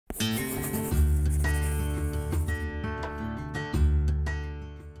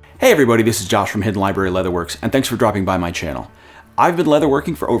Hey everybody, this is Josh from Hidden Library Leatherworks, and thanks for dropping by my channel. I've been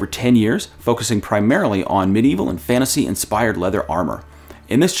leatherworking for over 10 years, focusing primarily on medieval and fantasy-inspired leather armor.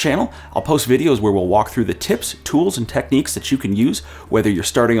 In this channel, I'll post videos where we'll walk through the tips, tools, and techniques that you can use, whether you're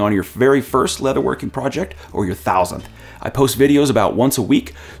starting on your very first leatherworking project or your 1000th. I post videos about once a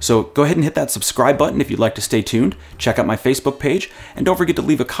week, so go ahead and hit that subscribe button if you'd like to stay tuned, check out my Facebook page, and don't forget to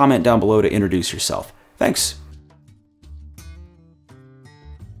leave a comment down below to introduce yourself. Thanks!